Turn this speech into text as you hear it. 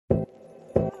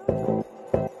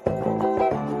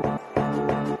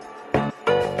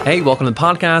Hey, welcome to the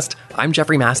podcast. I'm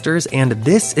Jeffrey Masters, and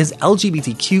this is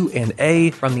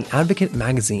LGBTQ&A from The Advocate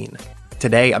magazine.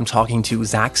 Today, I'm talking to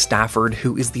Zach Stafford,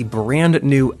 who is the brand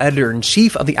new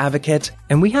editor-in-chief of The Advocate,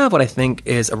 and we have what I think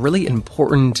is a really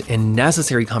important and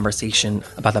necessary conversation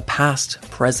about the past,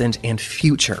 present, and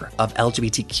future of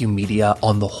LGBTQ media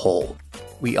on the whole.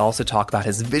 We also talk about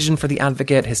his vision for The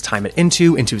Advocate, his time at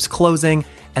Intu's closing,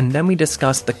 and then we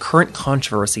discuss the current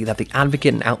controversy that The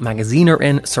Advocate and Out Magazine are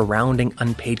in surrounding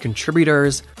unpaid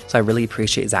contributors. So I really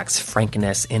appreciate Zach's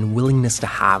frankness and willingness to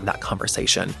have that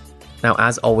conversation. Now,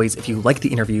 as always, if you like the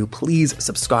interview, please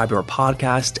subscribe to our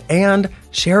podcast and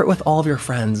share it with all of your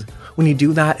friends. When you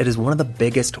do that, it is one of the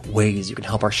biggest ways you can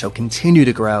help our show continue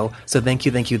to grow. So thank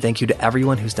you to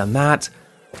everyone who's done that.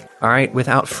 All right,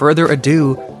 without further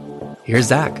ado, here's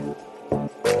Zach.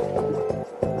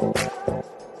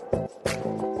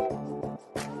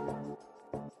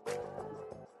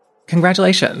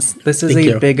 Congratulations. This is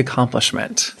a big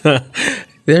accomplishment.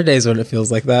 There are days when it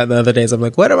feels like that. The other days I'm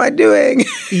like, what am I doing?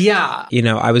 Yeah.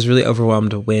 I was really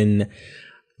overwhelmed when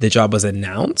the job was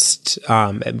announced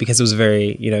because it was a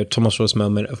very, tumultuous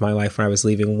moment of my life when I was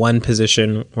leaving one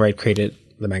position where I'd created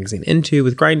the magazine Intu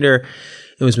with Grindr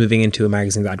and was moving into a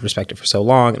magazine that I'd respected for so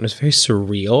long. It was very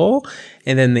surreal.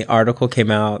 And then the article came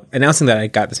out announcing that I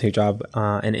got this new job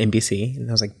in NBC. And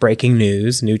I was like, breaking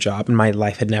news, new job. And my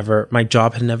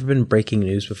job had never been breaking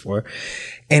news before.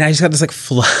 And I just got this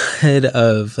flood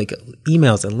of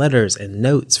emails and letters and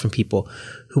notes from people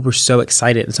who were so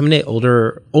excited. And some of the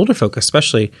older folk,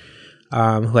 especially,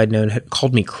 who I'd known, had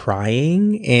called me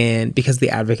crying. And because The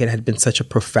Advocate had been such a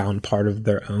profound part of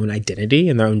their own identity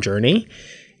and their own journey.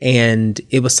 And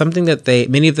it was something that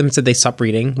many of them said they stopped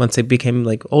reading once they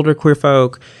became older queer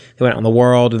folk. They went out in the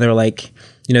world and they were they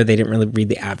didn't really read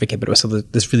The Advocate, but it was still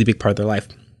this really big part of their life.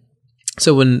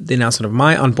 So when the announcement of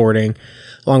my onboarding,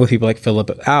 along with people like Philip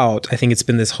Out, I think it's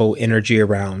been this whole energy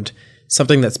around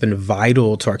something that's been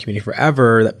vital to our community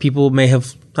forever that people may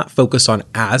have not focused on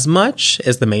as much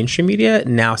as the mainstream media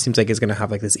now seems like is going to have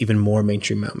this even more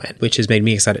mainstream moment, which has made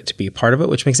me excited to be a part of it,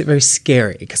 which makes it very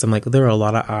scary because I'm there are a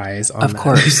lot of eyes on that. Of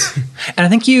course. And I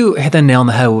think you hit the nail on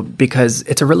the head because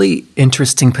it's a really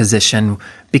interesting position.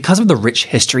 Because of the rich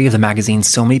history of the magazine,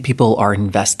 so many people are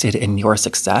invested in your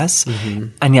success. Mm-hmm.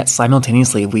 And yet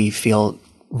simultaneously we feel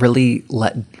really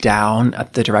let down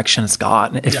at the direction it's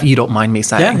gone, if you don't mind me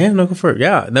saying. Yeah, no, go for it.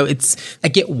 Yeah, no, I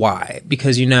get why.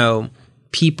 Because,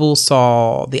 people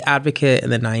saw The Advocate in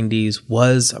the 90s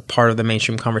was a part of the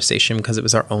mainstream conversation because it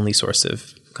was our only source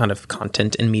of kind of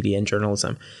content in media and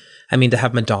journalism. I mean, to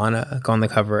have Madonna go on the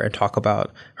cover and talk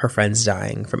about her friends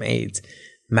dying from AIDS,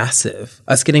 massive.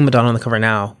 Us getting Madonna on the cover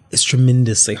now is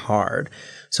tremendously hard.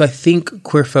 So I think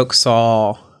queer folks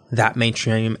saw that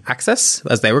mainstream access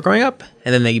as they were growing up.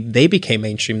 And then they became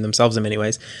mainstream themselves in many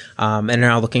ways. And are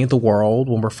now looking at the world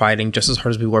when we're fighting just as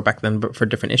hard as we were back then, but for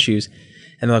different issues.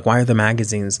 And they're like, why are the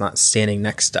magazines not standing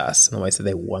next to us in the ways that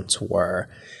they once were?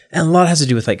 And a lot has to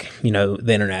do with the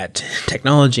internet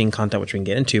technology and content, which we can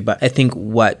get into. But I think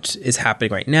what is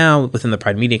happening right now within the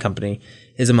Pride Media Company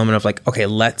is a moment of okay,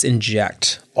 let's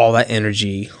inject all that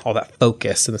energy, all that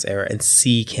focus in this era and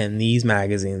see, can these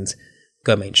magazines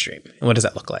go mainstream? And what does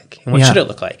that look like? And what should it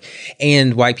look like?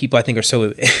 And why people, I think, are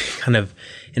so kind of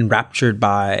enraptured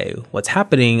by what's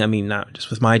happening, I mean, not just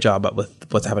with my job, but with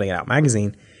what's happening at Out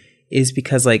Magazine, is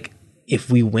because, if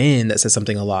we win, that says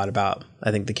something a lot about, I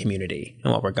think, the community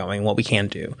and what we're going and what we can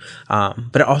do.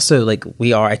 But also,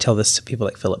 I tell this to people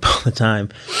like Philip all the time,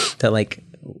 that,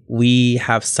 we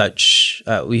have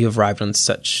we have arrived on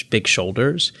such big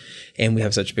shoulders and we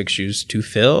have such big shoes to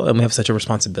fill and we have such a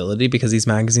responsibility because these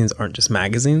magazines aren't just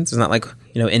magazines. It's not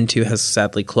Intu has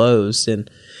sadly closed,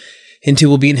 and Intu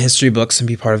will be in history books and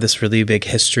be part of this really big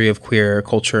history of queer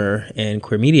culture and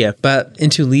queer media. But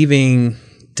Intu leaving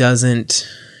doesn't,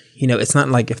 it's not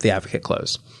like if The Advocate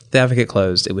closed. If The Advocate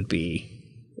closed, it would be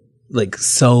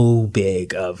so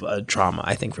big of a trauma,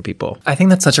 I think, for people. I think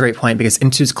that's such a great point because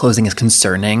Intu's closing is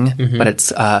concerning, but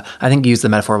it's, I think you used the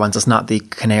metaphor once, it's not the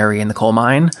canary in the coal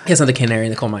mine. It's not the canary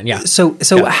in the coal mine, yeah. So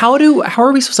how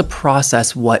are we supposed to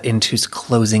process what Intu's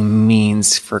closing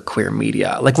means for queer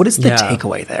media? What is the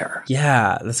takeaway there?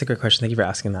 Yeah, that's a great question. Thank you for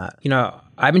asking that.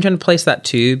 I've been trying to place that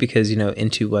too because,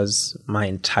 Intu was my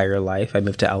entire life. I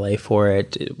moved to LA for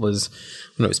it. It was,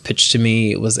 when it was pitched to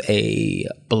me, it was a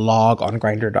blog on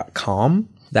Grindr.com.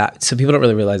 So people don't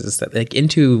really realize this, that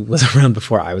Intu was around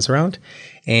before I was around,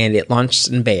 and it launched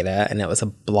in beta, and it was a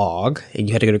blog, and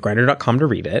you had to go to Grindr.com to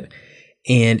read it.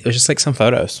 And it was just some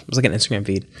photos. It was an Instagram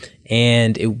feed.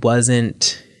 And it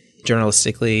wasn't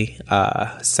journalistically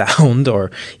sound or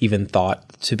even thought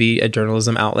to be a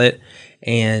journalism outlet.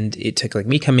 And it took like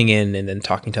me coming in and then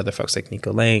talking to other folks like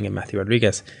Nico Lang and Matthew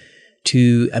Rodriguez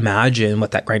to imagine what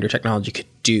that Grindr technology could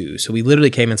do. So we literally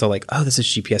came and saw like, oh, this is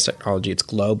GPS technology. It's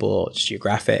global. It's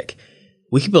geographic.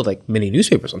 We could build like mini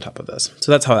newspapers on top of this.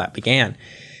 So that's how that began.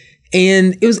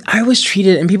 And I was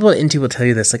treated, and people at Into will tell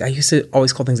you this, like I used to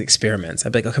always call things experiments.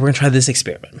 I'd be like, okay, we're going to try this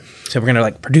experiment. So we're going to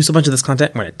like produce a bunch of this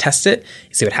content. We're going to test it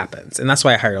and see what happens. And that's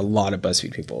why I hired a lot of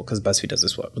BuzzFeed people, because BuzzFeed does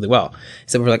this really well.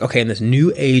 So we're like, okay, in this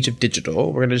new age of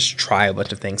digital, we're going to just try a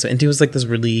bunch of things. So Into was like this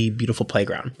really beautiful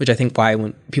playground, which I think why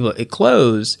when it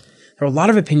closed, there were a lot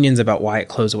of opinions about why it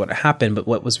closed or what happened. But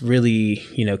what was really,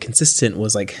 consistent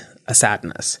was like a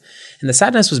sadness. And the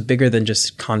sadness was bigger than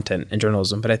just content and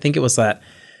journalism. But I think it was that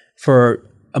for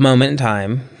a moment in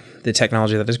time, the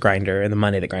technology that is Grindr and the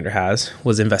money that Grindr has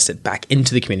was invested back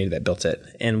into the community that built it.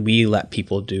 And we let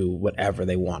people do whatever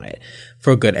they wanted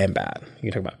for good and bad.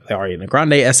 You can talk about the Ariana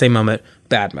Grande essay moment,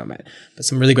 bad moment, but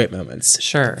some really great moments.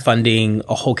 Sure. Funding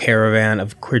a whole caravan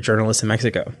of queer journalists in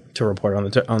Mexico to report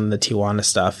on the Tijuana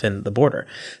stuff and the border.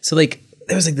 So like,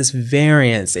 there was like this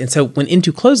variance. And so when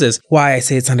Into closes, why I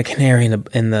say it's not a canary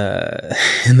in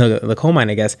the coal mine,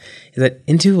 I guess, is that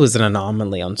Into was an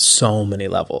anomaly on so many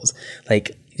levels.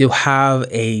 Like you have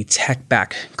a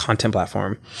tech-backed content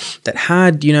platform that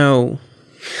had,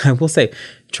 I will say,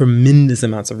 tremendous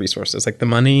amounts of resources. Like the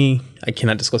money, I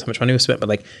cannot disclose how much money was spent, but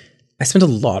like I spent a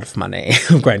lot of money,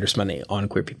 of Grindr's money, on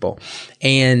queer people.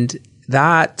 And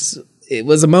it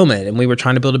was a moment, and we were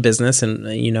trying to build a business. And,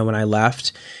 when I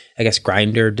left, I guess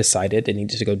Grindr decided it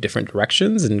needed to go different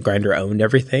directions, and Grindr owned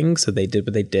everything. So they did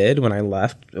what they did. When I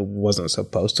left, it wasn't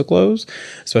supposed to close,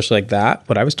 especially like that,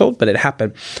 what I was told, but it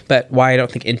happened. But why I don't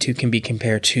think Into can be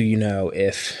compared to,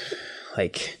 if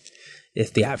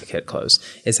The Advocate closed,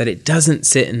 is that it doesn't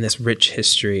sit in this rich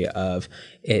history of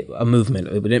a movement.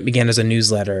 It began as a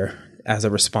newsletter as a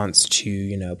response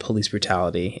to, police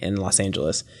brutality in Los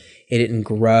Angeles. It didn't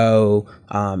grow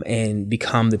and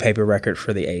become the paper record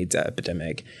for the AIDS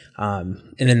epidemic.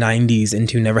 In the 90s,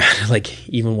 Into never had like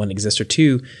even one exist or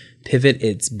two pivot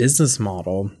its business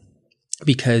model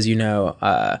because,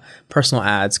 personal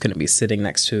ads couldn't be sitting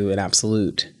next to an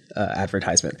absolute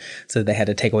advertisement. So they had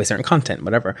to take away certain content,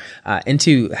 whatever.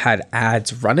 Into had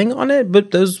ads running on it,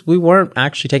 but we weren't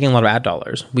actually taking a lot of ad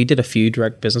dollars. We did a few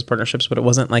direct business partnerships, but it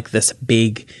wasn't like this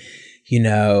big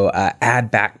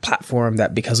ad back platform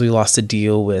that because we lost a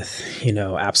deal with,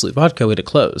 Absolute Vodka, we had to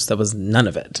close. That was none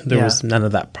of it. There was none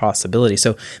of that possibility.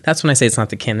 So that's when I say it's not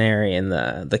the canary in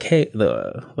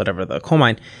the coal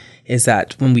mine, is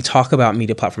that when we talk about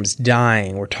media platforms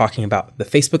dying, we're talking about the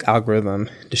Facebook algorithm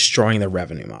destroying the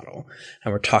revenue model.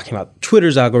 And we're talking about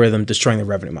Twitter's algorithm destroying the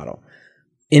revenue model.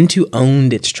 Into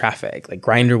owned its traffic. Like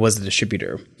Grindr was the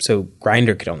distributor, so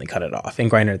Grindr could only cut it off,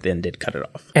 and Grindr then did cut it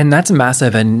off. And that's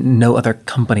massive, and no other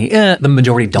company, the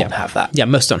majority don't have that. Yeah,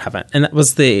 most don't have it. And that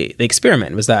was the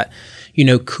experiment, was that,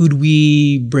 could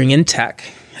we bring in a tech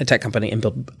company, and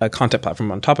build a content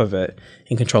platform on top of it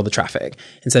and control the traffic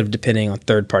instead of depending on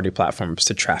third-party platforms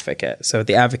to traffic it. So at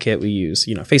The Advocate, we use,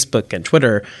 Facebook and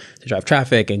Twitter to drive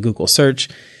traffic and Google search.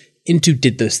 Into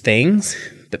did those things,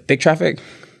 but big traffic,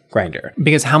 Grindr.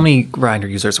 Because how many Grindr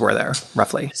users were there,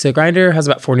 roughly? So Grindr has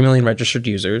about 40 million registered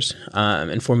users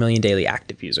and 4 million daily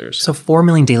active users. So 4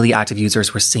 million daily active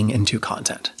users were seeing Into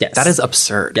content. Yes. That is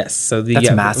absurd. Yes. So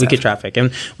that's massive. We get traffic.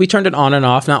 And we turned it on and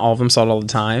off. Not all of them saw it all the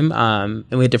time. And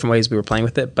we had different ways we were playing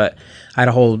with it. But I had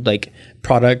a whole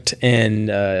product and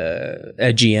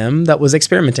a GM that was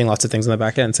experimenting lots of things on the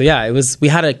back end. So yeah, we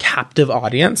had a captive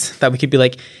audience that we could be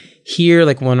like, here,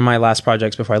 like one of my last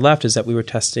projects before I left is that we were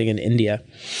testing in India.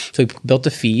 So we built a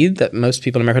feed that most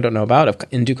people in America don't know about of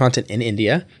Into content in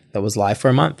India that was live for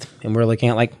a month. And we're looking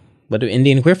at what do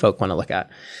Indian queer folk want to look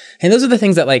at? And those are the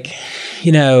things that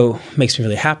makes me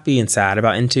really happy and sad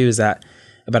about Into, is that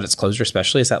about its closure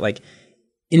especially, is that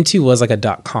Into was like a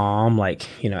 .com,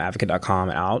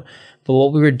 advocate.com out. But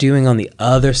what we were doing on the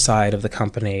other side of the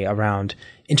company around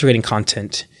integrating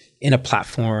content in a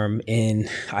platform in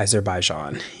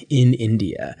Azerbaijan, in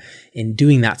India, in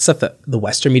doing that stuff that the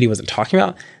Western media wasn't talking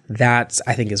about, that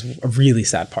I think is a really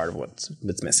sad part of what's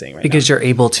missing right now. Because you're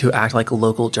able to act like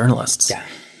local journalists.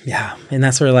 Yeah. And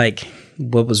that's where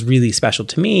what was really special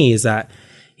to me is that,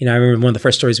 I remember one of the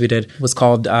first stories we did was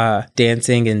called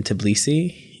Dancing in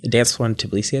Tbilisi, Dance One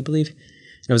Tbilisi, I believe.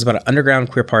 And it was about an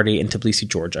underground queer party in Tbilisi,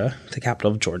 Georgia, the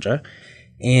capital of Georgia.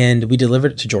 And we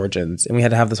delivered it to Georgians, and we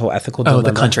had to have this whole ethical dilemma.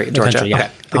 Oh, the country, Georgia. Country,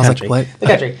 yeah. Okay. I was like, what? The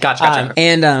country. Gotcha.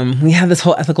 And we had this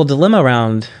whole ethical dilemma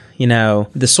around,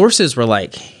 the sources were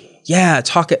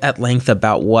talk at length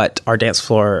about what our dance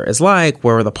floor is like,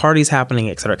 where the party's happening,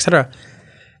 et cetera, et cetera.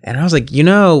 And I was like,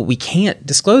 we can't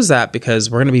disclose that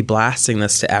because we're going to be blasting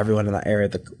this to everyone in that area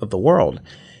of the world.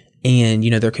 And,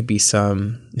 there could be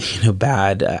some,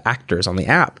 bad actors on the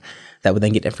app that would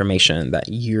then get information that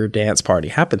your dance party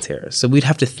happens here. So we'd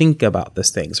have to think about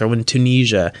those things. Or when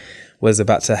Tunisia was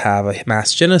about to have a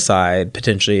mass genocide,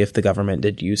 potentially if the government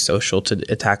did use social to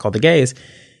attack all the gays,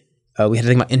 we had to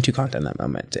think about Into content in that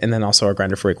moment, and then also our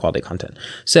Grindr for Equality content.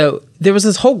 So there was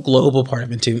this whole global part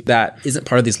of Into that isn't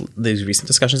part of these recent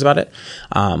discussions about it,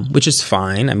 which is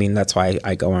fine. I mean, that's why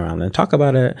I go around and talk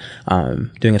about it,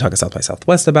 doing a talk at South by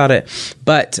Southwest about it.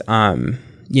 But,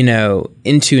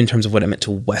 Into, in terms of what it meant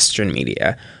to Western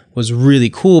media, was really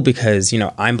cool because,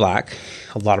 I'm Black.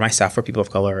 A lot of my staff are people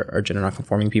of color or gender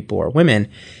nonconforming people or women.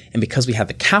 And because we had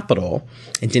the capital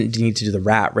and didn't need to do the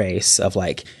rat race of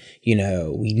like,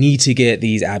 we need to get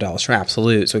these ad dollars from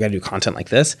Absolute, so we got to do content like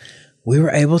this. We were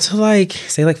able to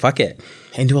say fuck it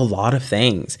and do a lot of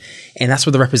things. And that's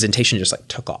where the representation just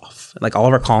took off. All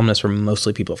of our columnists were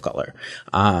mostly people of color.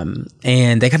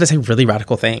 And they got to say really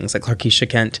radical things. Like Clarkeisha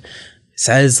Kent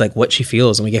says what she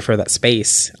feels, and we gave her that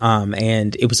space.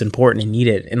 And it was important and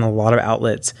needed. And a lot of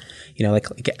outlets,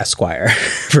 like Esquire,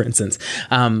 for instance,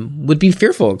 would be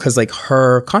fearful because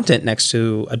her content next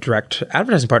to a direct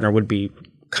advertising partner would be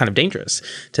kind of dangerous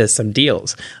to some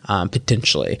deals,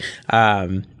 potentially.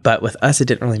 But with us, it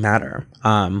didn't really matter.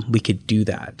 We could do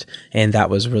that. And that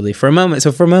was really for a moment.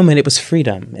 So for a moment, it was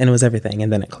freedom and it was everything.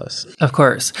 And then it closed. Of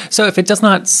course. So if it does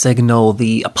not signal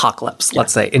the apocalypse,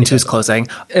 let's say, Into's closing,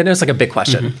 and it's a big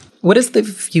question. Mm-hmm. What is the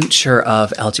future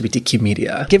of LGBTQ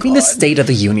media? Give me the state of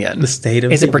the union. The state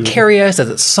of Is it precarious? Is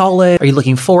it solid? Are you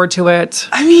looking forward to it?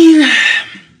 I mean,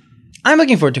 I'm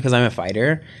looking forward to it because I'm a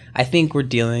fighter. I think we're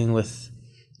dealing with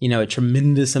a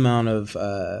tremendous amount of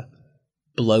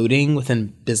bloating within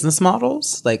business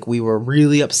models. We were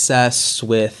really obsessed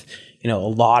with, a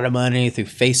lot of money through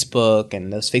Facebook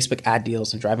and those Facebook ad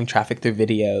deals and driving traffic through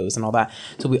videos and all that.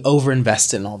 So we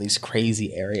overinvested in all these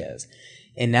crazy areas.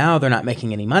 And now they're not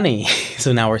making any money.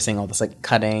 So now we're seeing all this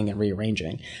cutting and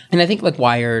rearranging. And I think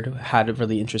Wired had a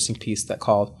really interesting piece that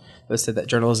said that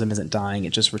journalism isn't dying,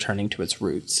 it's just returning to its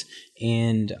roots.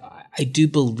 And I do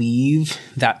believe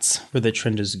that's where the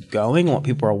trend is going and what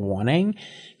people are wanting,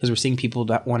 because we're seeing people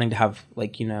wanting to have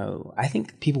I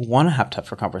think people want to have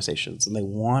tougher conversations and they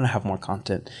want to have more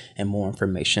content and more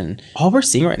information. All we're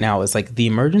seeing right now is the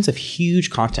emergence of huge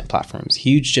content platforms,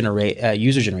 huge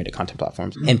user-generated content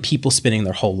platforms, and people spending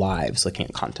their whole lives looking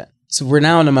at content. So we're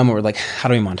now in a moment where how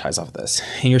do we monetize off of this?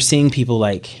 And you're seeing people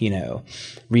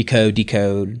Recode,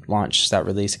 Decode launch that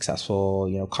really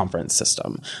successful, conference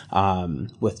system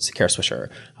with Kara Swisher.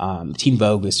 Teen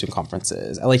Vogue is doing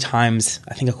conferences. LA Times,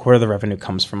 I think a quarter of the revenue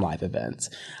comes from live events.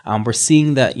 We're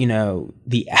seeing that,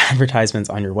 the advertisements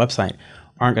on your website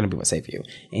aren't going to be what save you,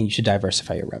 and you should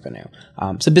diversify your revenue.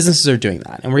 So businesses are doing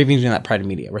that, and we're even doing that at Pride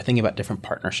Media. We're thinking about different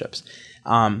partnerships.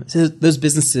 So those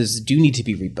businesses do need to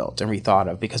be rebuilt and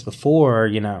rethought of, because before,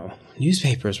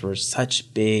 newspapers were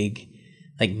such big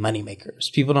money makers.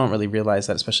 People don't really realize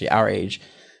that, especially our age,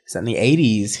 is that in the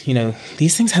 80s,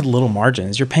 these things had little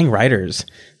margins. You're paying writers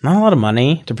not a lot of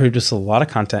money to produce a lot of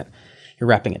content. You're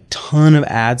wrapping a ton of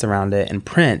ads around it in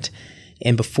print.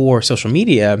 And before social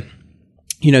media,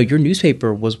 your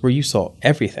newspaper was where you saw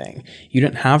everything. You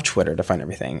didn't have Twitter to find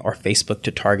everything or Facebook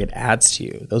to target ads to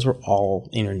you. Those were all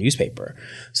in your newspaper.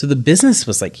 So the business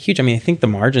was huge. I mean, I think the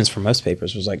margins for most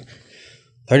papers was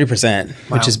 30%,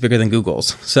 wow, which is bigger than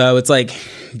Google's. So it's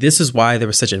this is why there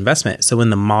was such investment. So when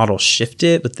the model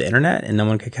shifted with the internet and no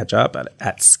one could catch up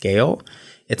at scale,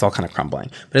 it's all kind of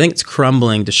crumbling. But I think it's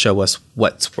crumbling to show us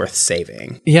what's worth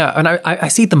saving. Yeah, and I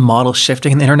see the model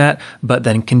shifting in the internet, but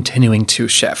then continuing to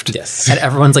shift. Yes. And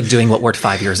everyone's doing what worked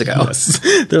 5 years ago.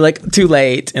 Yes. They're too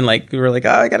late, and we're oh,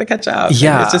 I got to catch up.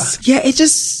 Yeah.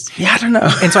 I don't know.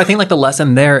 And so I think the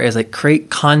lesson there is create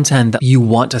content that you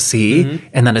want to see, mm-hmm,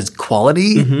 and that is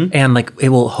quality, mm-hmm, and it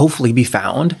will hopefully be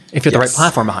found if you're, yes, the right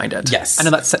platform behind it. Yes. I know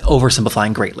that's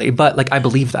oversimplifying greatly, but I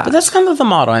believe that. But that's kind of the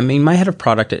model. I mean, my head of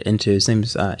product at Into, his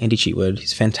name's Andy Cheatwood.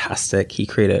 He's fantastic. He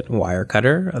created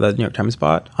Wirecutter, the New York Times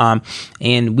bought.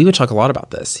 And we would talk a lot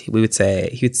about this. He would say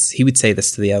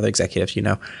this to the other executives,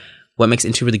 what makes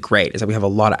Into really great is that we have a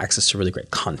lot of access to really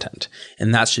great content.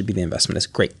 And that should be the investment, is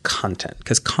great content.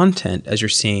 Because content, as you're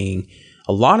seeing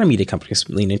a lot of media companies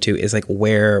lean into, is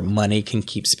where money can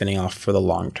keep spinning off for the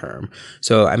long term.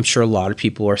 So I'm sure a lot of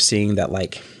people are seeing that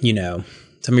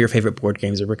some of your favorite board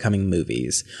games are becoming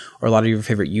movies, or a lot of your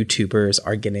favorite YouTubers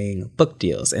are getting book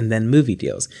deals and then movie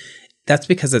deals. That's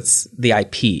because it's the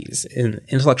IPs and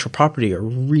intellectual property are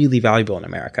really valuable in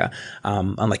America,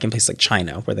 unlike in places like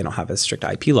China where they don't have as strict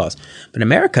IP laws. But in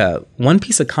America, one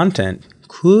piece of content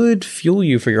could fuel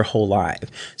you for your whole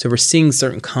life. So we're seeing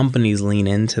certain companies lean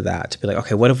into that to be like,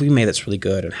 okay, what have we made that's really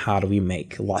good, and how do we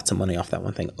make lots of money off that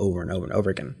one thing over and over and over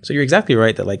again? So you're exactly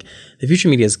right that like the future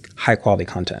media is high quality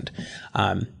content.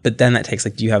 But then that takes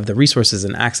like, do you have the resources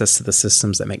and access to the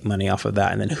systems that make money off of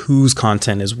that? And then whose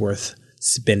content is worth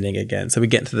spending again? So we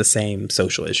get into the same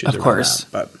social issues. Of course.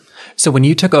 That, but so when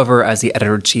you took over as the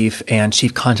editor-in-chief and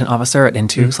chief content officer at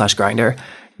Into /Grindr,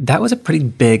 that was a pretty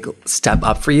big step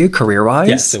up for you career-wise.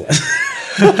 Yes, it was.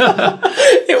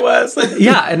 It was.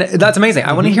 Yeah, and that's amazing.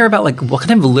 I want to hear about like what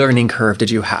kind of learning curve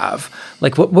did you have?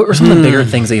 Like what were some of the bigger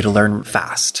things that you had to learn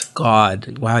fast?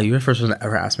 God, wow, you were the first one to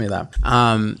ever ask me that.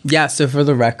 Yeah, so for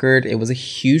the record, it was a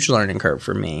huge learning curve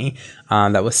for me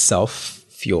that was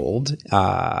self-fueled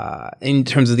in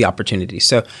terms of the opportunity.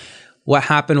 So what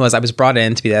happened was I was brought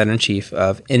in to be the editor-in-chief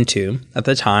of Into. At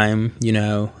the time, you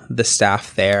know, the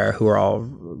staff there, who are all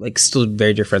like still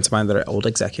very dear friends of mine that are old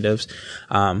executives,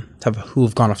 who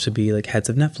have gone off to be like heads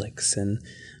of Netflix and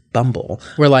Bumble,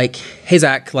 were like, hey,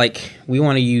 Zach, like we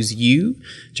want to use you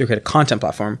to create a content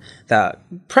platform that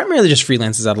primarily just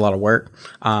freelances out a lot of work,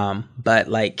 but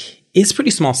like is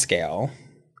pretty small scale.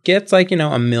 Gets like, you know,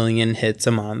 1 million hits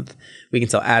a month. We can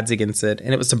sell ads against it.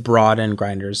 And it was to broaden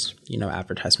Grindr's, you know,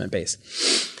 advertisement base.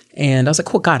 And I was like,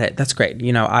 cool, got it. That's great.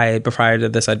 You know, prior to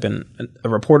this, I'd been a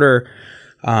reporter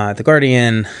at The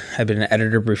Guardian. I'd been an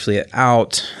editor briefly at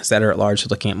Out, as editor at large,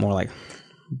 looking at more like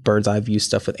bird's eye view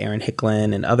stuff with Aaron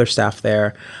Hicklin and other staff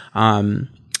there.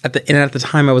 At the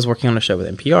time, I was working on a show with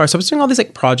NPR. So I was doing all these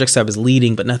like projects I was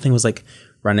leading, but nothing was like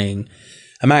running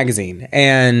a magazine.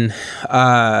 And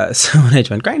so when I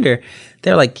joined Grindr,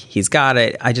 they're like, he's got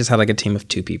it. I just had like a team of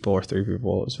 2 people or 3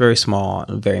 people. It was very small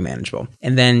and very manageable.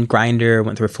 And then Grindr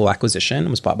went through a full acquisition and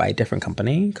was bought by a different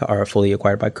company, or fully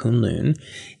acquired by Kunlun.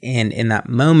 And in that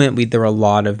moment, there were a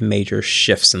lot of major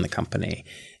shifts in the company.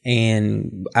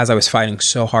 And as I was fighting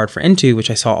so hard for Into, which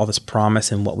I saw all this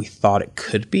promise in what we thought it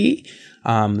could be,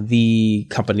 the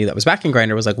company that was backing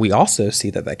Grindr was like, we also see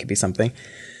that could be something.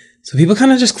 So people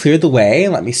kind of just cleared the way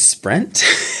and let me sprint.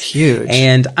 Huge.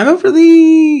 And I'm a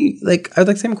really, like, I would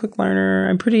like to say I'm a quick learner.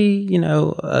 I'm pretty, you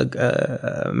know,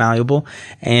 malleable.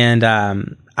 And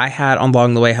I had,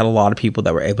 along the way, had a lot of people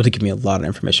that were able to give me a lot of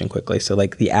information quickly. So,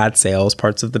 like, the ad sales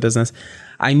parts of the business,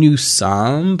 I knew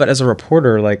some. But as a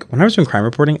reporter, like, when I was doing crime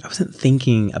reporting, I wasn't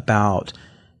thinking about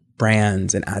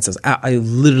brands and ad sales. I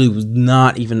literally was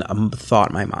not even a thought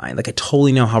in my mind. Like, I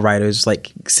totally know how writers,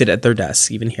 like, sit at their desks,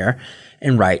 even here,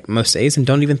 and write most days and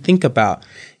don't even think about,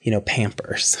 you know,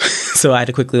 Pampers. So I had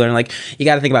to quickly learn, like, you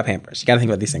got to think about Pampers. You got to think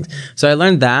about these things. So I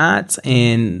learned that,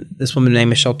 and this woman named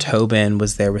Michelle Tobin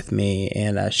was there with me,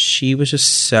 and she was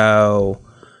just so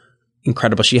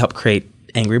incredible. She helped create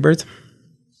Angry Birds,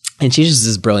 and she's just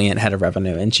this brilliant head of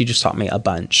revenue, and she just taught me a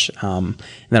bunch. And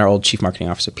then our old chief marketing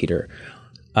officer, Peter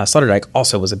Sloterdijk,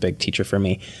 also was a big teacher for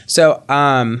me. So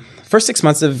first 6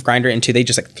 months of Grindr Into, they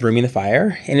just like threw me in the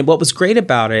fire. And what was great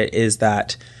about it is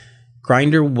that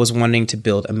Grindr was wanting to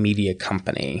build a media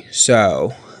company.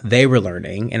 So they were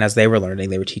learning, and as they were learning,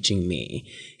 they were teaching me,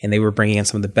 and they were bringing in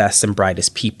some of the best and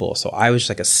brightest people. So I was just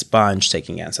like a sponge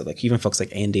taking in. So like even folks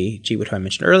like Andy Jeewood, who I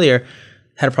mentioned earlier,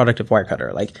 had a product of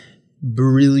Wirecutter. Like,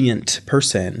 brilliant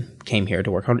person came here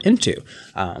to work on Into.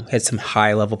 Had some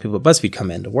high level people at BuzzFeed come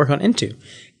in to work on Into.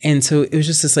 And so it was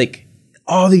just this like,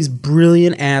 all these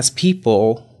brilliant ass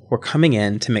people were coming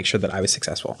in to make sure that I was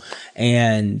successful.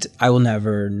 And I will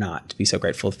never not be so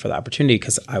grateful for the opportunity,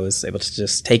 because I was able to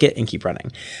just take it and keep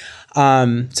running.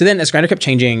 So then as Grindr kept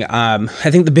changing, I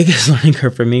think the biggest learning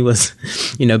curve for me was,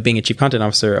 you know, being a chief content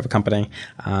officer of a company.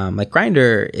 Like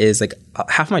Grindr is like,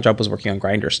 half my job was working on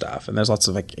Grindr stuff. And there's lots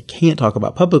of like, I can't talk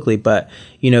about publicly, but,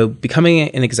 you know, becoming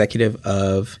an executive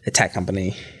of a tech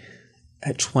company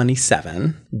at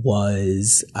 27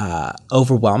 was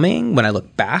overwhelming. When I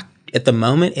look back at the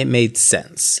moment, it made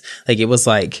sense. Like, it was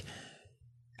like,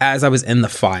 as I was in the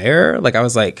fire, like I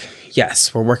was like,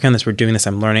 yes, we're working on this. We're doing this.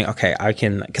 I'm learning. Okay, I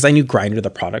can, because I knew Grindr, the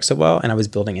product, so well, and I was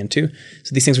building Into.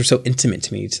 So these things were so intimate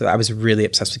to me. So I was really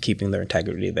obsessed with keeping their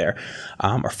integrity there,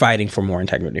 or fighting for more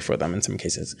integrity for them in some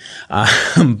cases.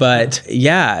 But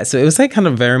yeah, so it was like kind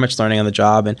of very much learning on the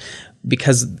job. And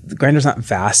because Grindr's not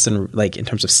vast and like in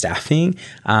terms of staffing,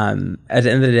 at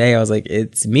the end of the day, I was like,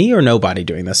 it's me or nobody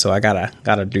doing this. So I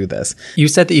gotta do this. You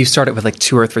said that you started with like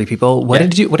 2 or 3 people. What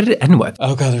did it end with?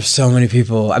 Oh God, there's so many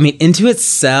people. I mean, Into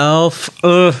itself,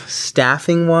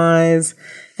 staffing wise,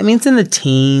 I mean, it's in the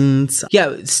teens.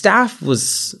 Yeah, staff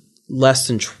was less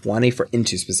than 20 for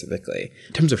Into specifically.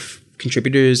 In terms of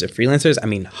contributors and freelancers, I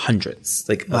mean, hundreds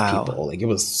of people. Like, it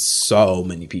was so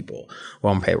many people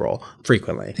on payroll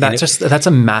frequently. That's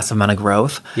a massive amount of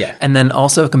growth. Yeah. And then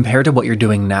also compared to what you're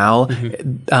doing now,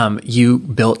 you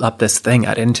built up this thing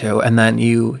at Into, and then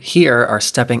you here are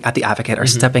stepping at the Advocate, are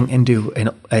stepping into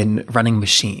a running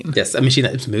machine. Yes, a machine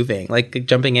that's moving. Like,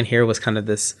 jumping in here was kind of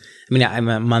this, I mean, I'm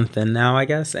a month in now, I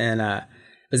guess. And it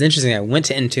was interesting. I went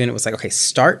to Into and it was like, okay,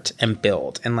 start and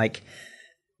build. And like,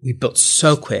 we built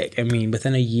so quick. I mean,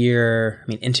 within a year,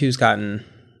 Intu's gotten,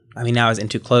 now as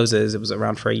Into closes, it was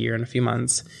around for a year and a few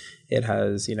months. It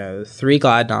has, 3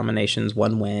 GLAAD nominations,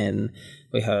 1 win.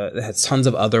 It has tons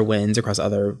of other wins across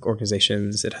other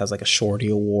organizations. It has like a Shorty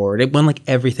Award. It won like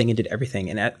everything and did everything.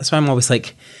 And that's why I'm always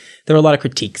like, there were a lot of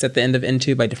critiques at the end of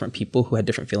Into by different people who had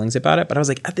different feelings about it. But I was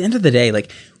like, at the end of the day,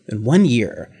 like in 1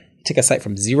 year, it took a site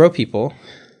from 0 people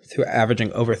through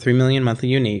averaging over 3 million monthly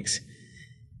uniques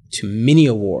to mini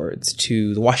awards,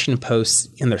 to the Washington Post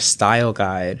in their style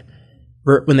guide.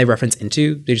 When they reference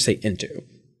Into, they just say Into.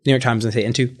 New York Times, when they say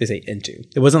Into, they Into.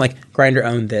 It wasn't like Grindr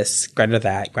owned this, Grindr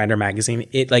that, Grindr magazine.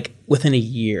 It like within a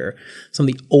year, some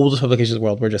of the oldest publications in the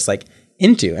world were just like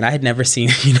Into. And I had never seen,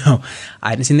 I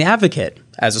hadn't seen The Advocate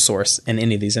as a source in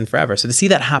any of these in forever. So to see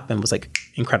that happen was like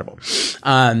incredible.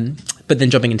 But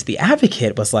then jumping into The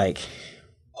Advocate was like,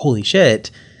 holy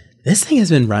shit, this thing has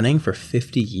been running for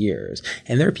 50 years.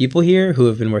 And there are people here who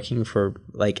have been working for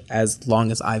like as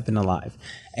long as I've been alive.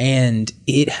 And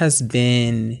it has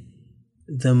been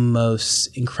the most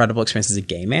incredible experience as a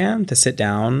gay man to sit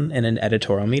down in an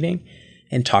editorial meeting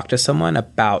and talk to someone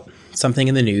about something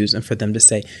in the news and for them to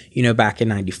say, back in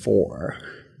 94,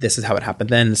 this is how it happened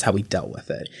then, this is how we dealt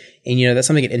with it. And, that's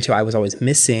something at Into I was always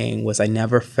missing was I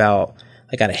never felt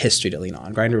like I had a history to lean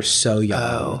on. Grindr was so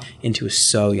young. Into was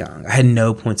so young. I had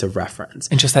no points of reference.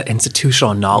 And just that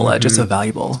institutional knowledge is so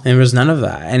valuable. And there was none of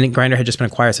that. And Grindr had just been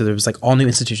acquired, so there was like all new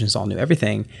institutions, all new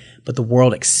everything. But the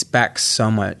world expects so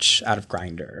much out of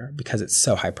Grindr because it's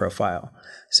so high profile.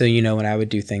 So, when I would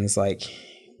do things like,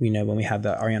 when we had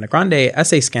the Ariana Grande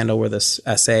essay scandal where this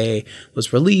essay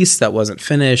was released that wasn't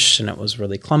finished and it was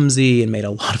really clumsy and made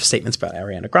a lot of statements about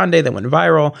Ariana Grande that went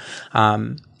viral.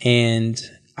 And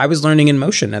I was learning in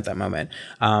motion at that moment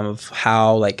of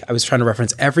how like I was trying to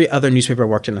reference every other newspaper I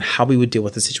worked in and how we would deal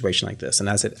with a situation like this. And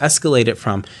as it escalated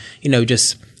from,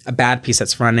 just a bad piece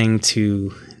that's running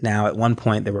to now at one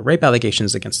point there were rape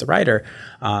allegations against the writer.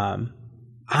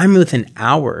 I'm within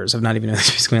hours of not even knowing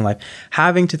this piece going live,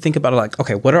 having to think about like,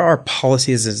 okay, what are our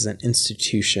policies as an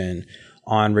institution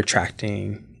on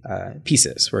retracting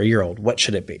pieces for a year old? What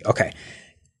should it be? Okay,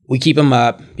 we keep them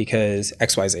up because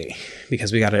XYZ,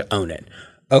 because we got to own it.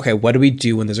 Okay, what do we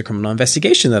do when there's a criminal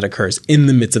investigation that occurs in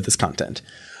the midst of this content?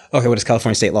 Okay, what does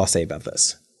California state law say about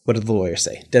this? What did the lawyers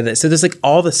say? So there's like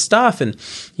all this stuff. And,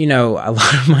 a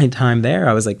lot of my time there,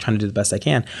 I was like trying to do the best I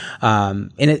can.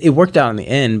 And it worked out in the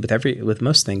end with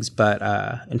most things. But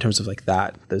in terms of like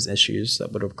those issues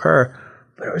that would occur,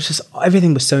 but it was just,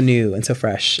 everything was so new and so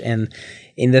fresh. And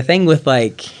the thing with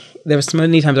like, there was so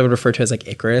many times I would refer to as like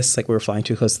Icarus, like we were flying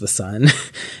too close to the sun,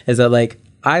 is that like,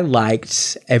 I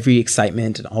liked every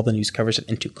excitement and all the news coverage that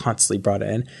Into constantly brought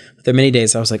in. But there are many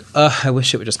days I was like, I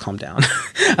wish it would just calm down.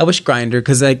 I wish Grindr,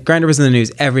 because like Grindr was in the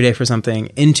news every day for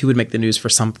something. Into would make the news for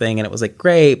something, and it was like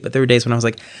great. But there were days when I was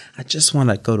like, I just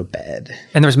want to go to bed.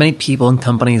 And there's many people and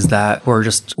companies that were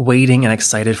just waiting and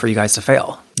excited for you guys to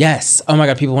fail. Yes. Oh my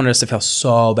God, people wanted us to fail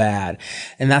so bad.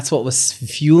 And that's what was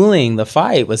fueling the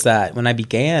fight, was that when I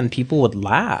began, people would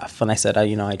laugh when I said, I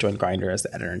joined Grindr as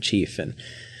the editor-in-chief, and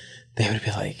they would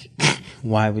be like,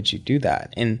 why would you do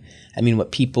that? And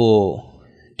what people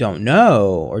don't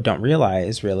know or don't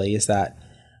realize really is that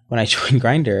when I joined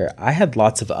Grindr, I had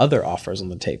lots of other offers on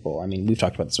the table. We've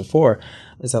talked about this before,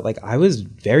 is that like I was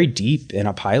very deep in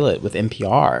a pilot with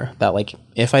NPR that like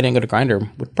if I didn't go to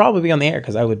Grindr would probably be on the air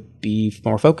because I would be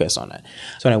more focused on it.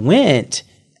 So when I went,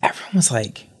 everyone was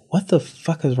like, what the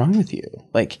fuck is wrong with you?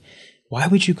 Like, why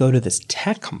would you go to this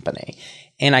tech company?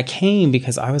 And I came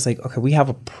because I was like, okay, we have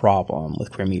a problem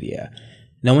with queer media.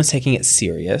 No one's taking it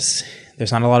serious.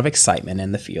 There's not a lot of excitement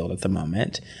in the field at the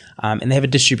moment. And they have a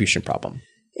distribution problem.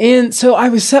 And so I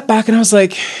was set back and I was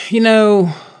like,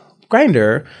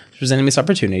 Grindr is presenting me this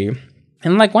opportunity.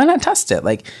 And like, why not test it?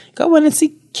 Like, go in and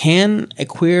see, can a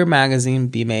queer magazine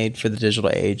be made for the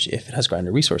digital age if it has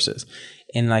Grindr resources?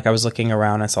 And like, I was looking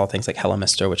around, I saw things like Hello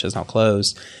Mister, which is now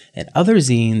closed, and other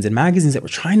zines and magazines that were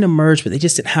trying to merge, but they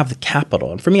just didn't have the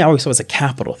capital. And for me, I always thought it was a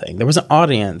capital thing. There was an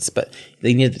audience, but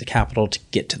they needed the capital to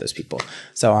get to those people.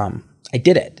 So I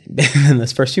did it. In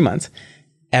those first few months,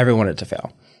 everyone wanted to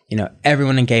fail.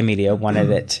 everyone in gay media wanted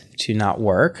it to not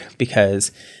work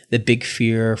because the big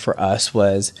fear for us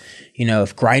was,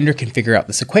 if Grindr can figure out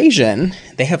this equation,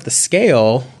 they have the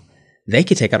scale, they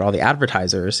could take out all the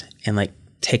advertisers and like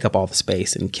take up all the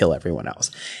space and kill everyone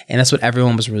else. And that's what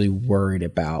everyone was really worried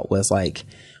about was like,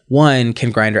 one,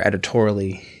 can Grindr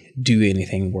editorially do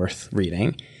anything worth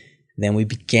reading? Then we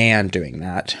began doing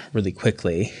that really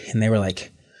quickly. And they were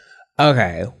like,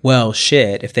 okay, well,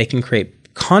 shit, if they can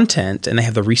create content and they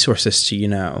have the resources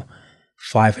to,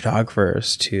 fly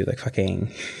photographers to like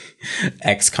fucking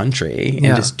X country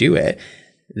and just do it.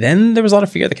 Then there was a lot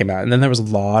of fear that came out. And then there was a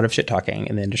lot of shit talking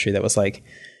in the industry that was like,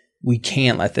 we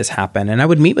can't let this happen. And I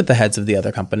would meet with the heads of the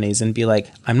other companies and be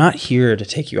like, I'm not here to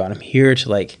take you out. I'm here to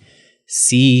like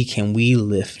see, can we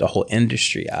lift a whole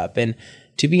industry up? And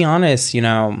to be honest,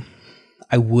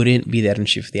 I wouldn't be the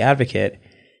editor-in-chief of The Advocate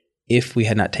if I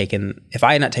had not taken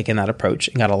that approach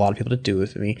and got a lot of people to do it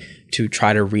with me to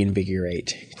try to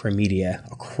reinvigorate queer media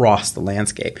across the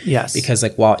landscape. Yes. Because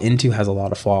like while Into has a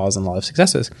lot of flaws and a lot of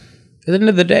successes, at the end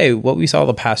of the day, what we saw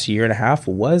the past year and a half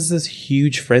was this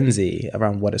huge frenzy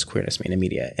around what does queerness mean in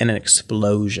media and an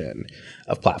explosion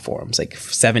of platforms. Like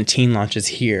 17 launches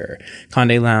here,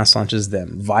 Condé Nast launches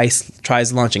them, Vice tries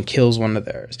to launch and kills one of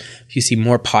theirs. You see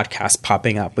more podcasts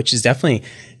popping up, which is definitely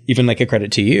even like a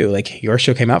credit to you. Like your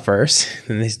show came out first,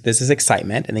 and this is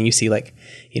excitement, and then you see like,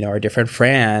 our dear friend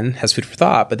Fran has food for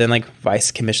thought, but then like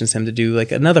Vice commissions him to do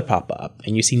like another pop-up,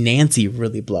 and you see Nancy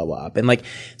really blow up, and like,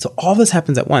 so all this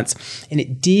happens at once. And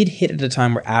it did hit at a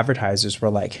time where advertisers were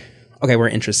like, okay, we're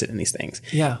interested in these things.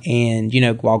 Yeah. And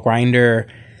while Grindr,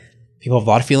 people have a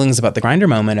lot of feelings about the Grindr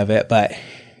moment of it, but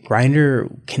Grindr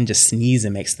can just sneeze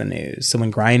and makes the news. So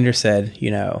when Grindr said,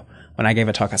 when I gave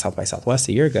a talk at South by Southwest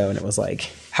a year ago, and it was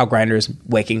like how Grindr's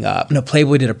waking up. No,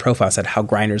 Playboy did a profile said how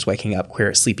Grindr's waking up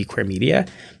sleepy queer media.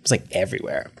 It was like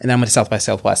everywhere. And then I went to South by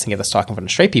Southwest and gave this talk in front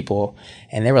of straight people,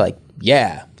 and they were like,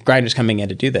 yeah, Grindr's coming in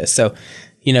to do this. So,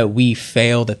 we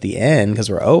failed at the end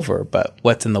because we're over, but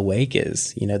what's in the wake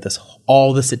is,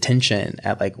 all this attention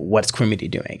at like what's queer media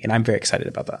doing. And I'm very excited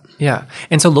about that. Yeah.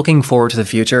 And so looking forward to the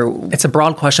future, it's a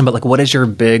broad question, but like, what is your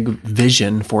big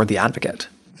vision for The Advocate?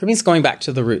 For me, it's going back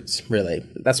to the roots, really.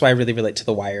 That's why I really relate to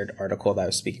the Wired article that I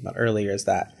was speaking about earlier, is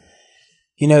that,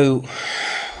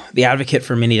 The Advocate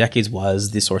for many decades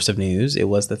was the source of news. It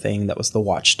was the thing that was the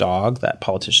watchdog that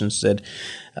politicians did,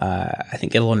 I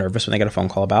think, get a little nervous when they get a phone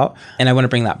call about. And I want to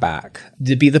bring that back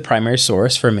to be the primary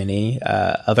source for many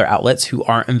other outlets who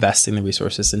aren't investing the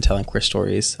resources in telling queer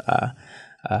stories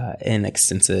in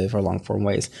extensive or long form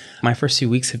ways. My first few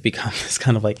weeks have become this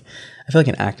kind of like, I feel like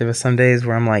an activist some days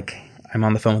where I'm like, I'm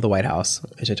on the phone with the White House,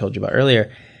 which I told you about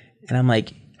earlier. And I'm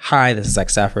like, hi, this is Zach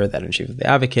Stafford, the editor-in-chief of The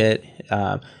Advocate.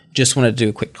 Just wanted to do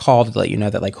a quick call to let you know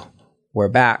that like we're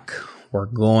back. We're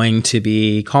going to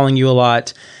be calling you a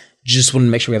lot. Just want to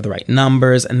make sure we have the right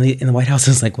numbers. And the White House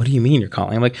is like, what do you mean you're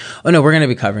calling? I'm like, oh no, we're going to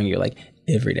be covering you like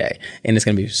every day. And it's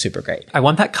going to be super great. I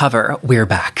want that cover. We're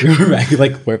back. We're back.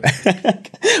 Like, we're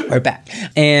back. We're back.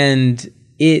 And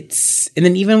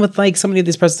then even with like so many of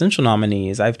these presidential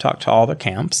nominees, I've talked to all their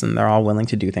camps and they're all willing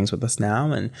to do things with us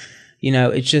now. And,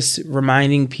 it's just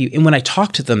reminding people. And when I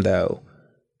talk to them though,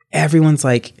 everyone's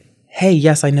like, hey,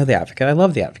 yes, I know The Advocate. I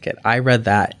love The Advocate. I read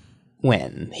that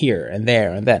here and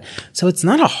there and then. So it's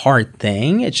not a hard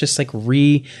thing. It's just like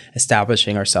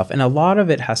re-establishing ourselves. And a lot of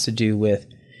it has to do with,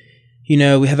 we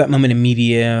have that moment in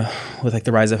media with like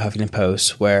the rise of Huffington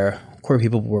Post where queer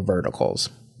people were verticals.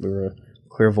 We were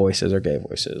queer voices or gay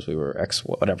voices. We were X,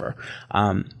 whatever.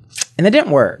 And that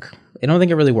didn't work. I don't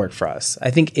think it really worked for us. I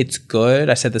think it's good.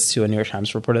 I said this to a New York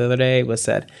Times reporter the other day.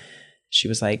 She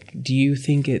was like, do you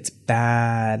think it's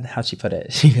bad? How'd she put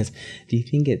it? She goes, do you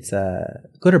think it's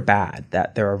good or bad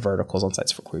that there are verticals on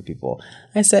sites for queer people?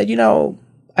 I said,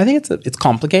 I think it's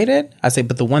complicated. I say,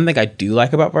 but the one thing I do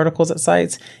like about verticals at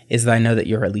sites is that I know that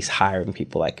you're at least hiring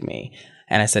people like me.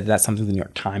 And I said, that's something the New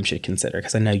York Times should consider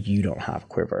because I know you don't have a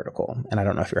queer vertical. And I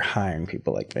don't know if you're hiring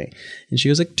people like me. And she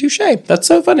was like, touche, that's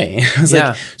so funny. I was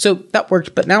like, so that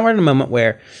worked. But now we're in a moment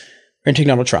where we're in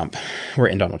Donald Trump. We're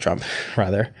in Donald Trump,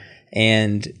 rather.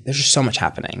 And there's just so much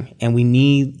happening. And we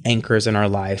need anchors in our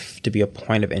life to be a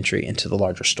point of entry into the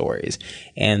larger stories.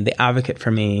 And The Advocate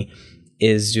for me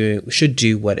should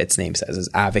do what its name says, is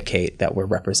advocate that we're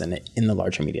represented in the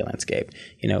larger media landscape.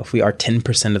 If we are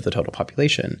 10% of the total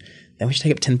population, then we should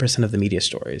take up 10% of the media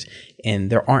stories. And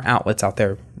there aren't outlets out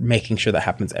there making sure that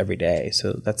happens every day.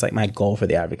 So that's like my goal for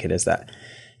The Advocate is that,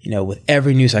 with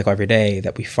every news cycle every day,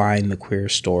 that we find the queer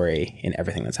story in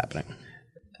everything that's happening.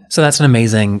 So that's an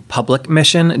amazing public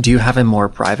mission. Do you have a more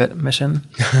private mission?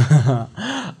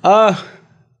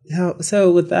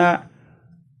 So with that,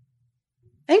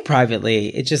 I think privately,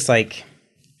 it's just like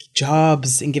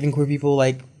jobs and giving queer people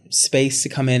like space to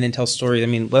come in and tell stories. I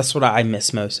mean, that's what I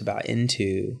miss most about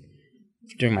Into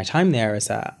during my time there, is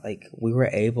that like we were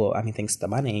able, I mean, thanks to the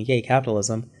money, yay,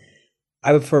 capitalism.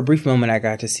 For a brief moment, I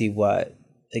got to see what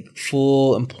like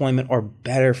full employment or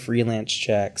better freelance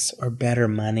checks or better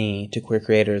money to queer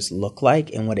creators look like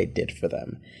and what it did for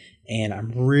them. And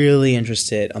I'm really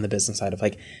interested on the business side of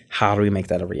like, how do we make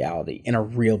that a reality in a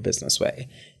real business way?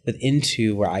 With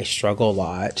Into, where I struggle a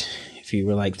lot, if you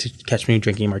were like to catch me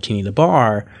drinking a martini at the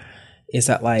bar, is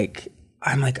that like,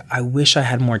 I'm like, I wish I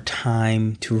had more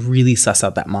time to really suss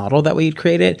out that model that we had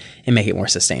created and make it more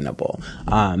sustainable.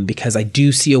 Because I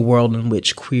do see a world in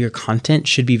which queer content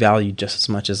should be valued just as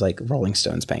much as like Rolling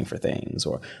Stones paying for things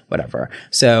or whatever.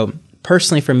 So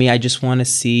personally for me, I just want to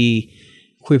see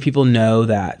queer people know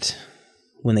that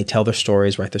when they tell their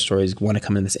stories, write their stories, want to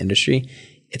come in this industry,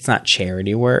 it's not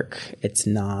charity work. It's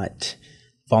not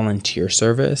volunteer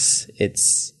service.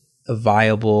 It's a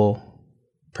viable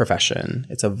profession.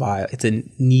 It's a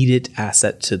needed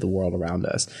asset to the world around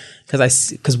us,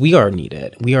 because we are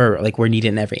needed. We're needed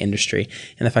in every industry,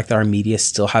 and the fact that our media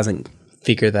still hasn't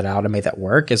figured that out and made that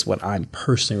work is what I'm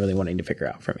personally really wanting to figure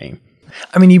out for me.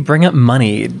 I mean, you bring up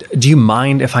money. Do you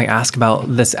mind if I ask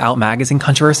about this Out Magazine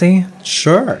controversy?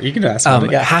 Sure, you can ask.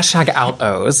 Hashtag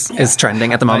OutOs is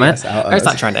trending at the moment. Or it's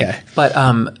not trending, but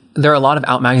there are a lot of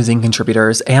Out Magazine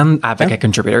contributors and Advocate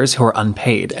contributors who are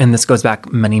unpaid, and this goes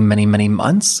back many, many, many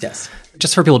months. Yes.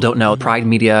 Just for people who don't know, Pride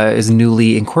Media is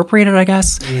newly incorporated, I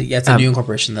guess. Yeah, it's a new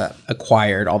incorporation that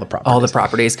acquired all the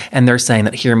properties. And they're saying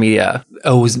that Here Media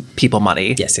owes people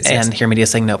money. Yes. And Here Media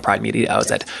is saying, no, Pride Media owes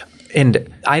it.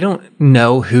 And I don't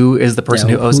know who is the person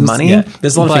who owes money. Yeah,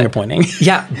 there's a lot of finger pointing.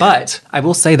 Yeah, but I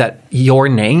will say that your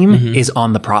name is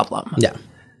on the problem. Yeah.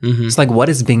 Mm-hmm. It's like, what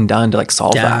is being done to like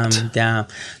solve that? Yeah.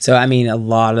 So, I mean, a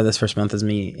lot of this first month is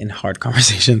me in hard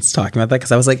conversations talking about that,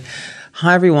 because I was like,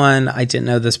 hi, everyone. I didn't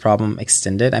know this problem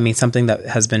extended. I mean, something that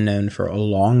has been known for a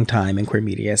long time in queer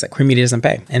media is that queer media doesn't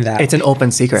pay. And that it's an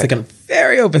open secret. It's like a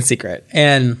very open secret.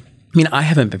 And I mean, I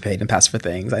haven't been paid in the past for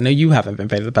things. I know you haven't been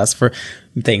paid in the past for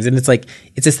things. And it's like,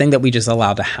 it's this thing that we just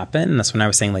allow to happen. And that's when I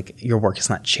was saying, like, your work is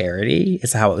not charity.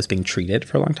 It's how it was being treated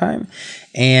for a long time.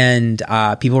 And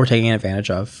people were taking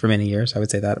advantage of for many years. I would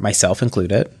say that, myself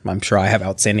included. I'm sure I have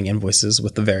outstanding invoices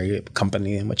with the very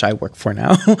company in which I work for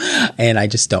now. And I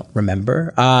just don't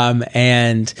remember.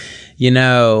 And, you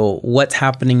know, what's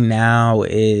happening now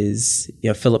is,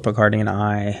 you know, Philip Picardi and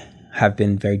I have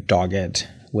been very dogged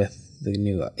with the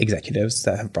new executives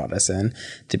that have brought us in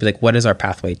to be like, what is our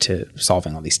pathway to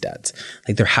solving all these debts?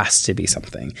 Like, there has to be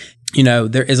something. You know,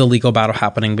 there is a legal battle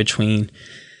happening between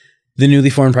the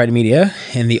newly formed Pride Media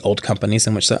and the old companies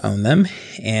in which they own them.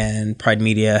 And Pride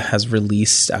Media has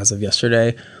released, as of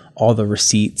yesterday, all the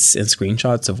receipts and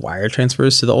screenshots of wire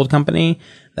transfers to the old company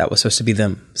that was supposed to be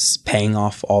them paying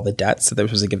off all the debts that they were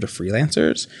supposed to give to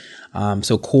freelancers.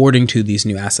 So according to these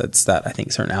new assets that I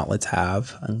think certain outlets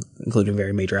have, including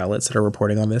very major outlets that are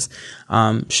reporting on this,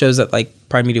 shows that like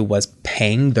Pride Media was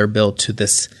paying their bill to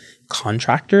this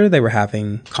contractor. They were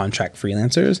having contract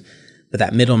freelancers, but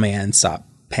that middleman stopped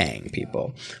paying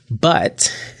people.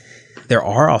 But there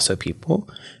are also people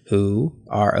who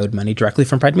are owed money directly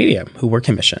from Pride Media, who were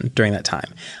commissioned during that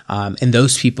time. And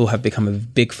those people have become a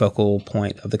big focal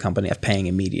point of the company of paying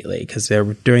immediately, because they're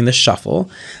during the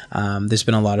shuffle. There's